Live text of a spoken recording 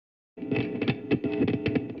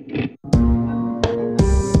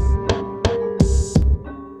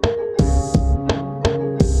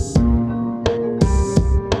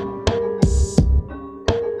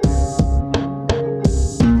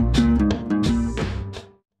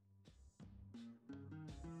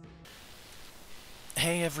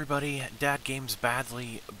Hey everybody, Dad Games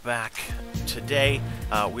Badly back. Today,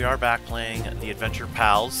 we are back playing the Adventure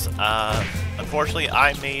Pals. Unfortunately,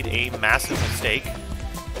 I made a massive mistake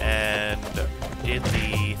and did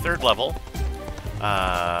the third level.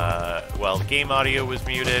 Well, the game audio was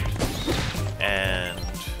muted, and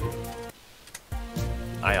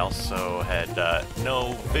I also had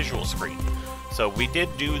no visual screen. So we did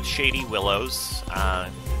do Shady Willows.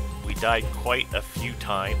 We died quite a few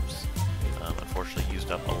times. Unfortunately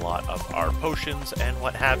used up a lot of our potions and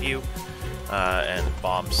what have you, and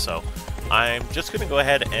bombs, so I'm just going to go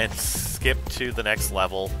ahead and skip to the next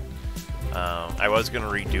level. I was going to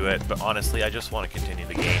redo it, but honestly I just want to continue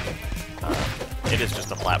the game. It is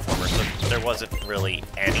just a platformer, so there wasn't really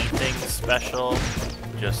anything special,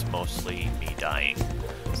 just mostly me dying.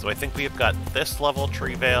 So I think we've got this level,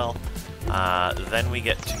 Tree Vale, then we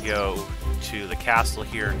get to go to the castle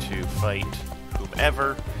here to fight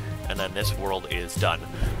whomever, and then this world is done.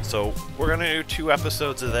 So we're gonna do 2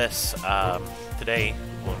 episodes of this today.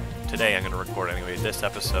 Well, today I'm gonna record anyway this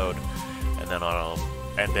episode, and then I'll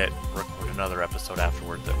end it, record another episode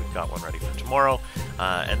afterward that we've got one ready for tomorrow.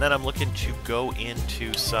 And then I'm looking to go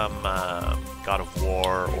into some God of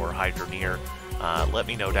War or Hydroneer. Let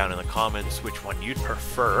me know down in the comments which one you'd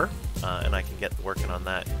prefer, and I can get working on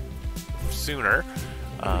that sooner.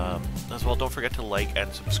 As well, don't forget to like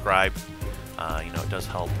and subscribe. You know, it does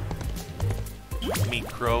help me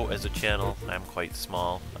grow as a channel. I'm quite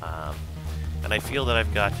small, and I feel that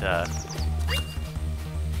I've got,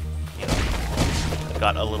 you know, I've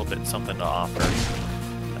got a little bit something to offer.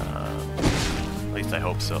 At least I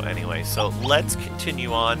hope so. Anyway, so let's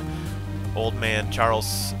continue on. Old man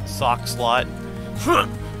Charles Sockslot.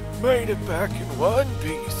 Made it back in one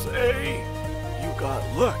piece, eh? You got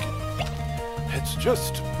lucky. It's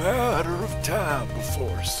just a matter of time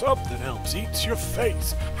before something else eats your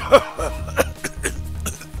face. What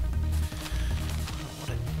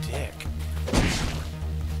a dick.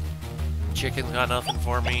 Chicken's got nothing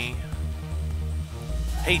for me.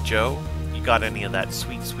 Hey Joe, you got any of that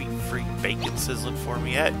sweet, sweet free bacon sizzling for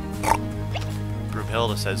me yet?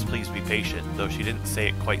 Broomhilda says please be patient, though she didn't say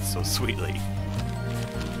it quite so sweetly.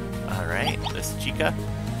 Alright, Miss Chica.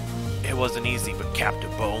 It wasn't easy, but Captain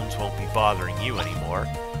Bones won't be bothering you anymore.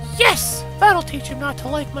 Yes! That'll teach him not to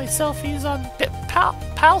like my selfies on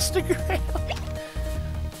Palstagram.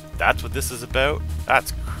 That's what this is about?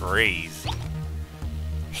 That's crazy.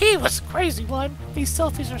 He was a crazy one. These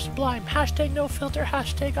selfies are sublime. Hashtag no filter.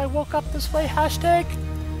 Hashtag I woke up this way. Hashtag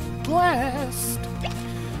blessed.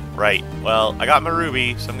 Right, well, I got my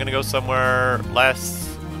ruby, so I'm gonna go somewhere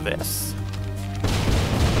less this.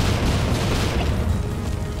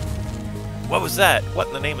 What was that? What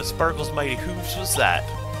in the name of Sparkle's mighty hooves was that?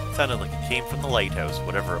 It sounded like it came from the lighthouse.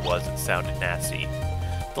 Whatever it was, it sounded nasty.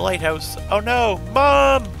 The lighthouse? Oh no!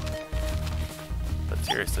 Mom! But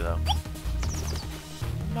seriously though.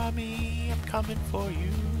 Mommy, I'm coming for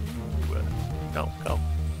you. No, go.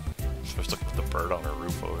 I'm supposed to put the bird on her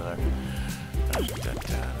roof over there.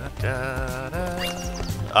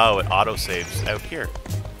 Oh, it autosaves out here.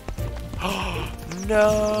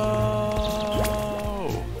 No!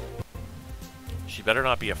 She better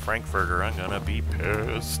not be a Frankfurter, I'm gonna be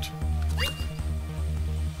pissed.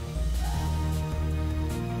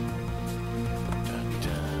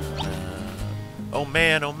 Oh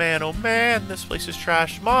man, oh man, oh man, this place is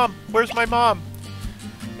trash. Mom, where's my mom?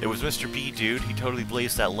 It was Mr. B, dude. He totally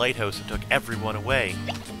blazed that lighthouse and took everyone away.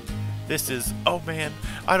 This is, oh man,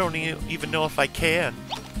 I don't even know if I can.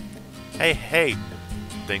 Hey, hey,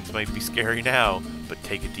 things might be scary now, but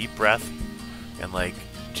take a deep breath and, like,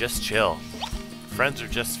 just chill. Friends are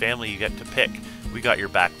just family you get to pick. We got your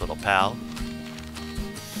back, little pal.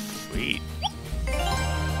 Sweet.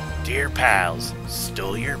 Dear pals,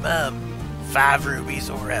 stole your mum. 5 rubies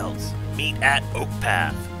or else. Meet at Oak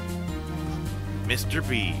Path. Mr.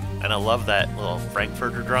 B. And I love that little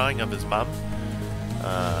Frankfurter drawing of his mum.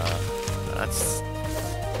 That's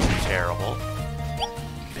terrible.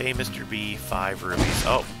 Hey, Mr. B, 5 rubies.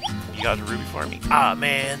 Oh, you got a ruby for me? Ah,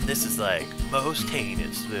 man, this is like most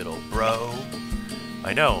heinous, little bro.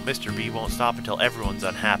 I know, Mr. B won't stop until everyone's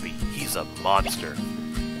unhappy. He's a monster.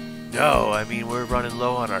 No, I mean, we're running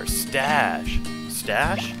low on our stash.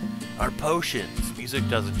 Stash? Our potions. Music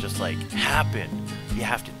doesn't just, like, happen. You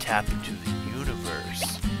have to tap into the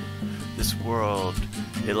universe. This world,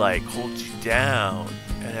 it, like, holds you down.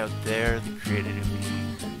 And out there, the creativity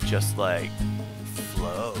just, like,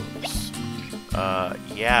 flows.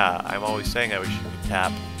 Yeah, I'm always saying I wish you could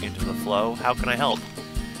tap into the flow. How can I help?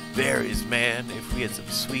 Berries, man. If we had some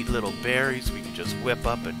sweet little berries, we could just whip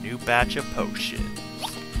up a new batch of potions.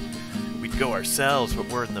 we'd go ourselves, but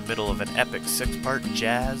we're in the middle of an epic 6-part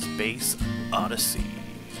jazz bass odyssey.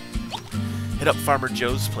 Hit up Farmer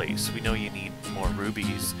Joe's place. We know you need more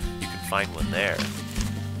rubies. You can find one there.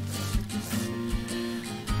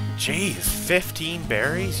 Jeez, 15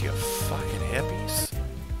 berries, you fucking hippies.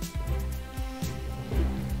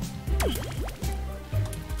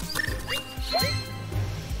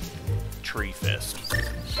 Tree Fist.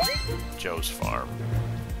 Joe's farm.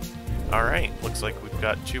 Alright, looks like we've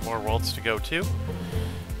got 2 more worlds to go to.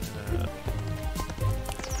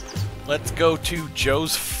 Let's go to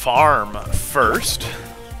Joe's farm first.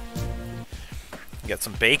 Get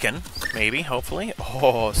some bacon, maybe, hopefully.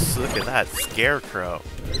 Oh, look at that scarecrow.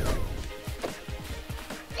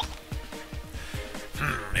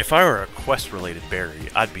 If I were a quest-related berry,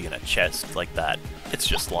 I'd be in a chest like that. It's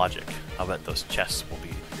just logic. I'll bet those chests will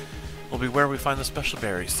be where we find the special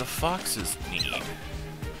berries the foxes need.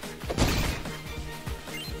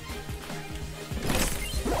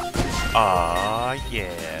 Ah,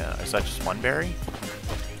 yeah. Is that just one berry?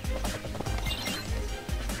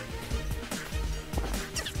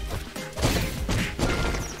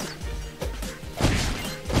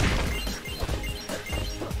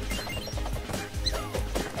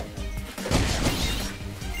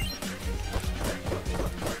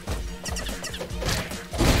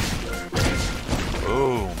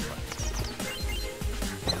 Boom.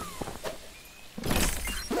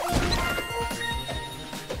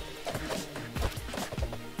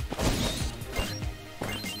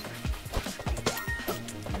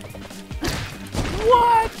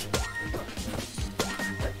 What?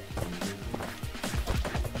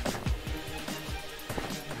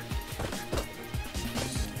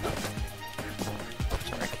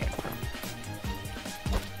 That's where I came from.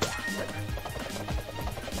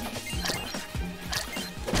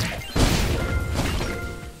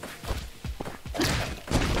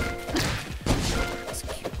 It's a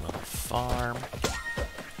cute little farm.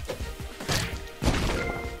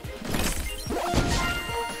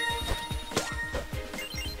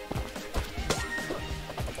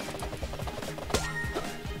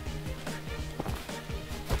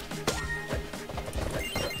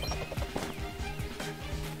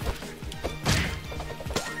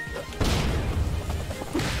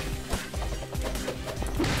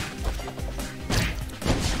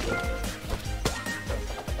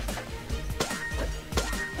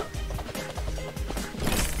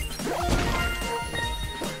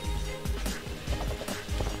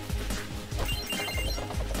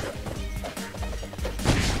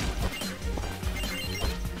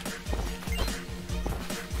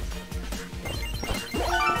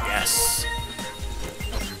 Yes.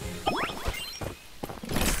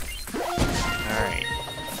 Alright.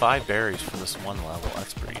 5 berries for this one level.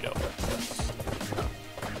 That's pretty dope.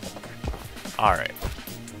 Alright.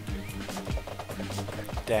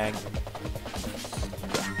 Dang.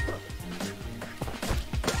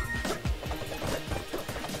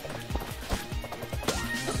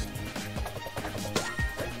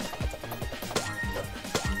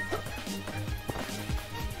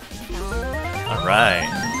 Alright.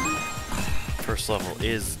 First level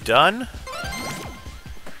is done.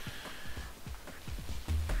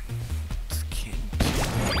 Let's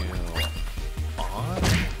continue on. Hold on.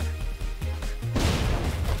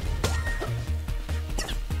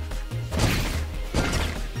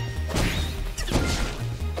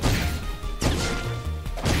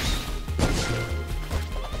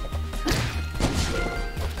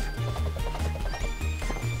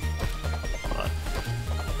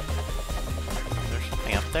 There's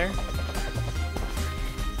something up there?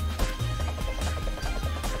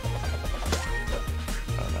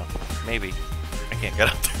 I don't know. Maybe. I can't get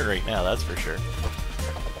up there right now, that's for sure.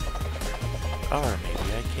 Or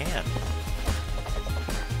maybe I can.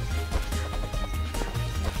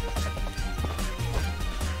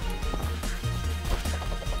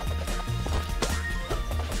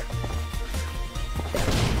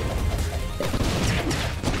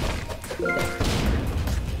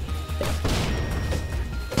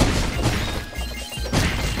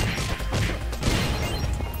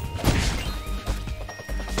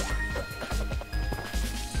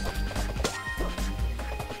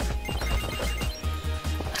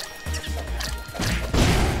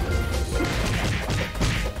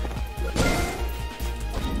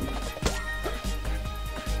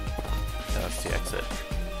 That's the exit.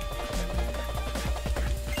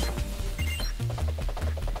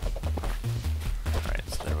 Alright,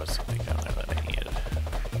 so there was something down there that I needed.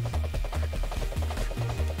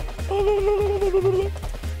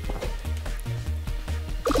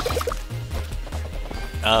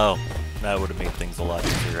 Oh, that would have made things a lot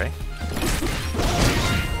easier, right?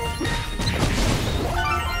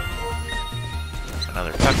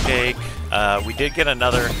 another cupcake. We did get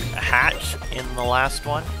another hatch in the last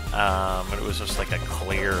one, but it was just like a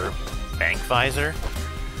clear bank visor,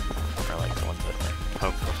 or like the ones that like,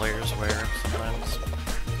 poker players wear sometimes.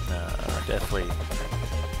 Definitely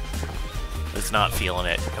is not feeling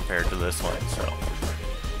it compared to this one, so.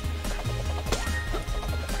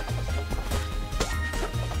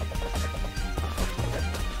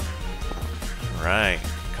 Right,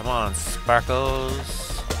 come on,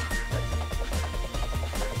 Sparkles.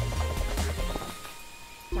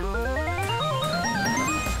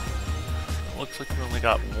 Looks like we only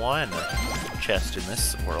got one chest in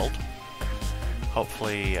this world.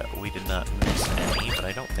 Hopefully we did not miss any, but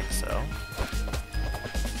I don't think so.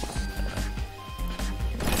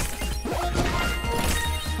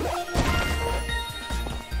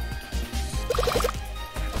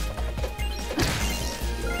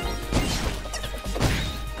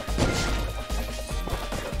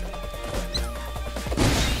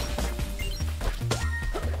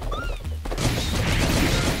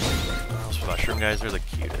 Those mushroom guys are the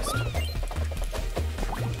cutest.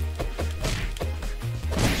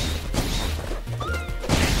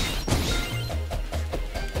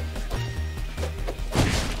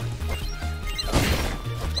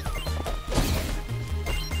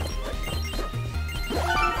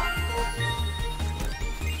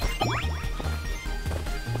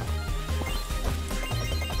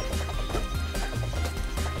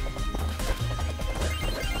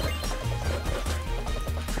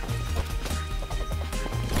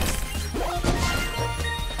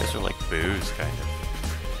 These are like booze, kind of.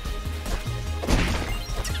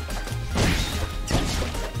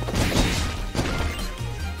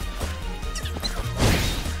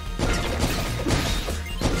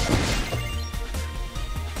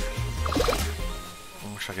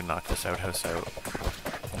 I wish I could knock this outhouse out.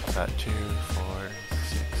 Got 2, 4,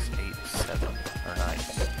 6, 8, 7, or 9.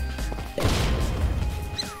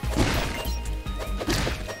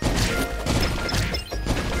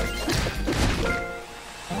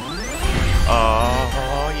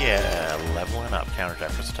 Oh yeah, leveling up. Counterattack.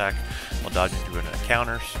 First attack while dodging through an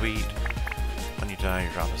encounter. Sweet. When you die, you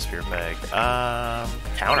drop a sphere bag.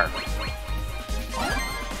 Counter.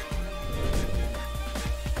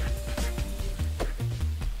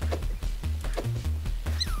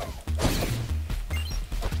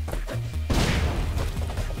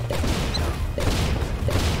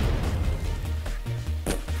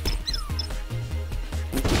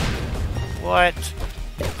 What?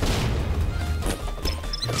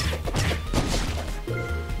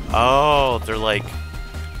 Oh, they're like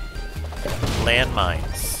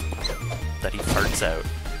landmines that he farts out.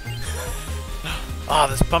 Oh,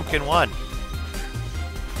 this pumpkin won.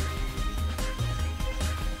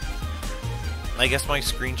 I guess my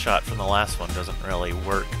screenshot from the last one doesn't really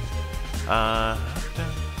work. Nah.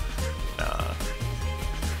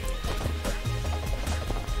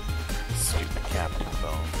 Stupid Captain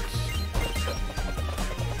Bones.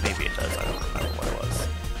 Maybe it does, I don't remember what it was.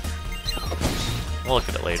 We'll look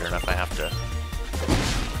at it later, and if I have to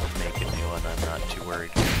make a new one, I'm not too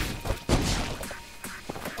worried.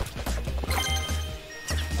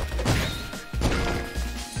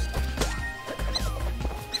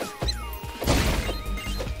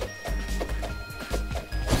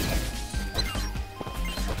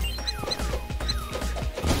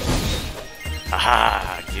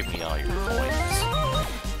 Haha! Give me all your coins.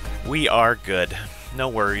 We are good. No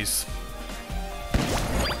worries.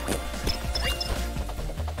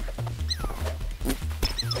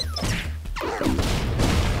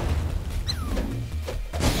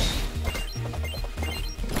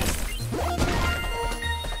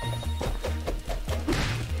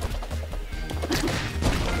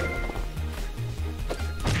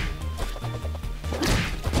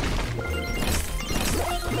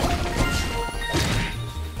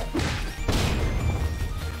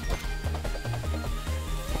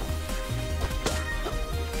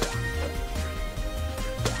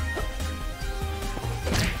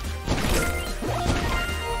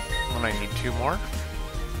 I need 2 more.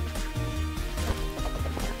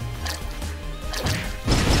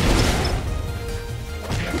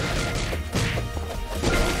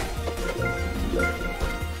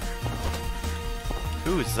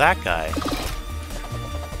 Who's that guy?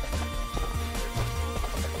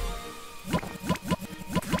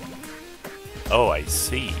 Oh, I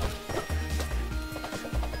see.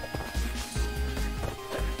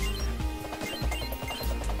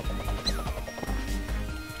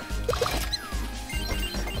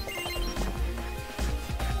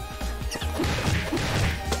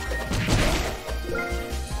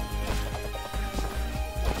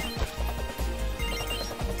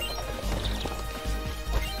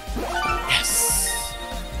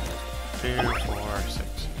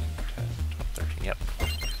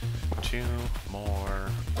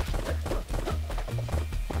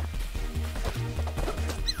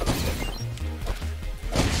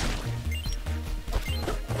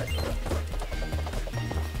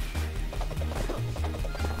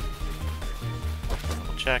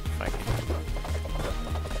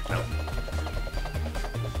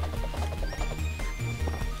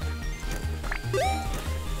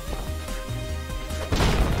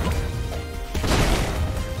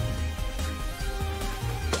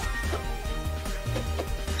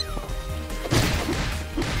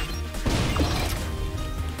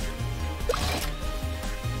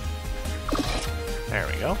 There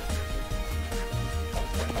we go.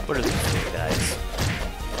 What are these new guys?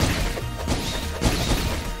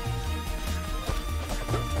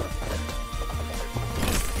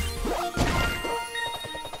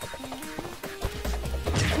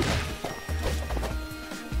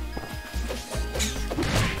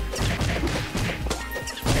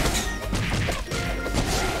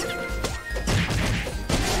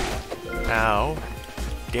 How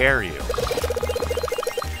dare you?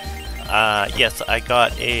 Yes, I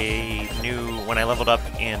got a new... When I leveled up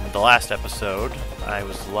in the last episode, I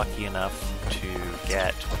was lucky enough to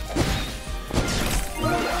get the,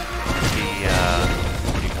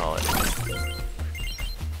 what do you call it?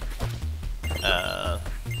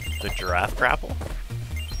 The giraffe grapple.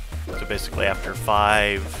 So basically after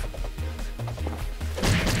 5...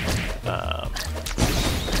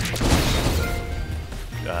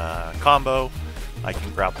 combo, I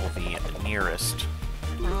can grapple the nearest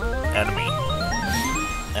enemy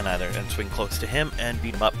and swing close to him and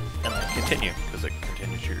beat him up and then continue, because it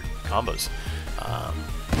continues your combos. Oh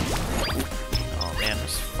man,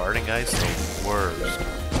 this farting guy's the worst.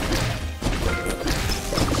 Super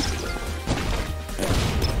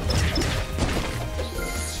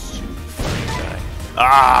farting guy.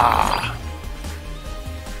 Ah!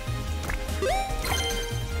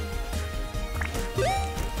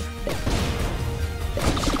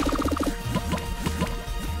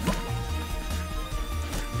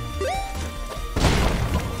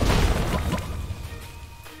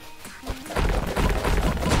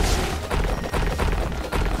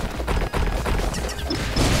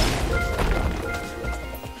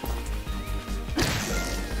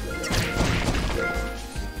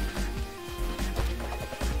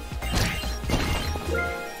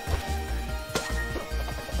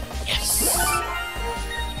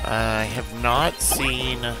 I have not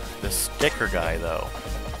seen the sticker guy, though.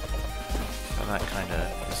 And that kind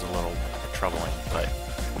of is a little troubling, but...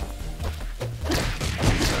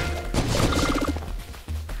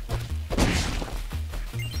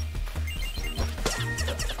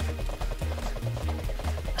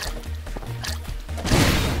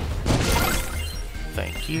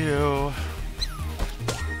 Thank you.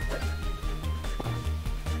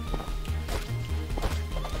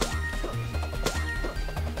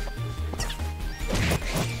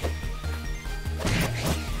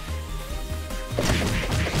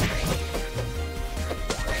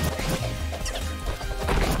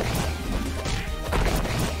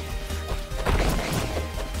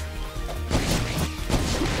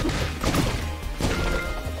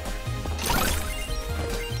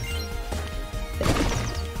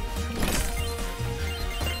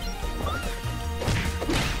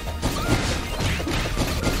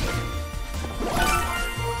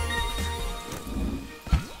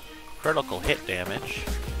 Critical hit damage.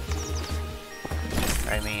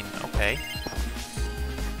 I mean, okay.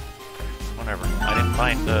 Whatever. I didn't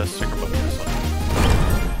find the sticker book in this one.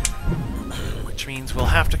 Which means we'll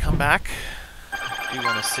have to come back. We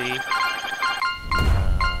want to see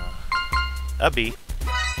a bee.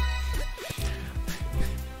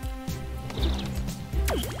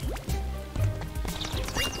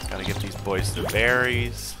 Gotta get these boys the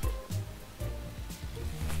berries.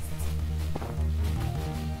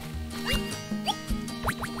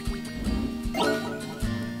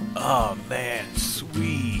 Oh man,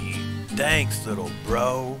 sweet. Thanks, little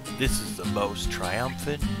bro. This is the most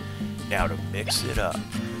triumphant. Now to mix it up.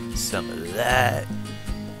 Some of that,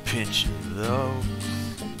 pinch of those,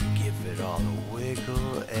 give it all a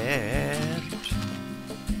wiggle, and...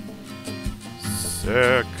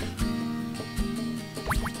 sick.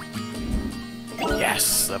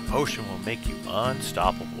 Yes, the potion will make you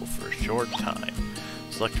unstoppable for a short time.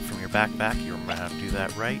 Select it from your backpack. You remember how to do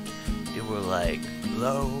that, right? It will, like,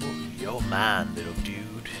 blow your mind, little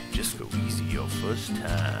dude. Just go easy your first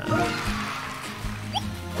time.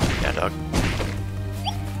 Yeah, dog.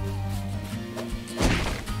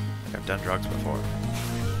 I've done drugs before.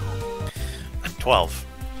 I'm 12.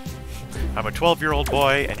 I'm a 12-year-old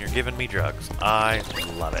boy, and you're giving me drugs. I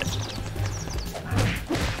love it.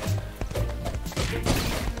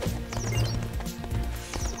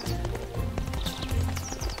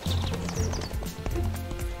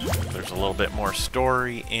 There's a little bit more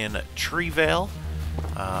story in Treevale.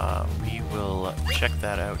 We will check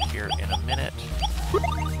that out here in a minute.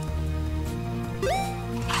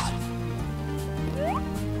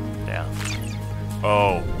 Yeah.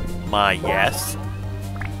 Oh my, yes.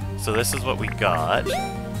 So this is what we got,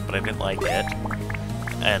 but I didn't like it.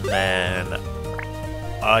 And then,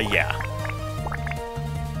 yeah.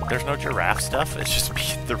 There's no giraffe stuff, it's just me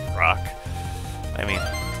and the rock. I mean,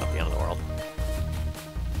 it's not the end of the world.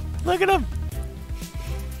 Look at him!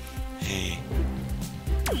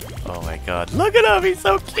 Oh my god. Look at him! He's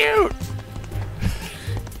so cute!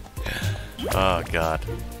 Oh god.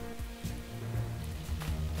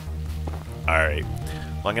 Alright.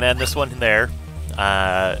 Well, I'm gonna end this one there.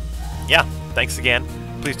 Yeah, thanks again.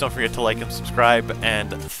 Please don't forget to like and subscribe,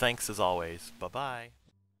 and thanks as always. Bye-bye.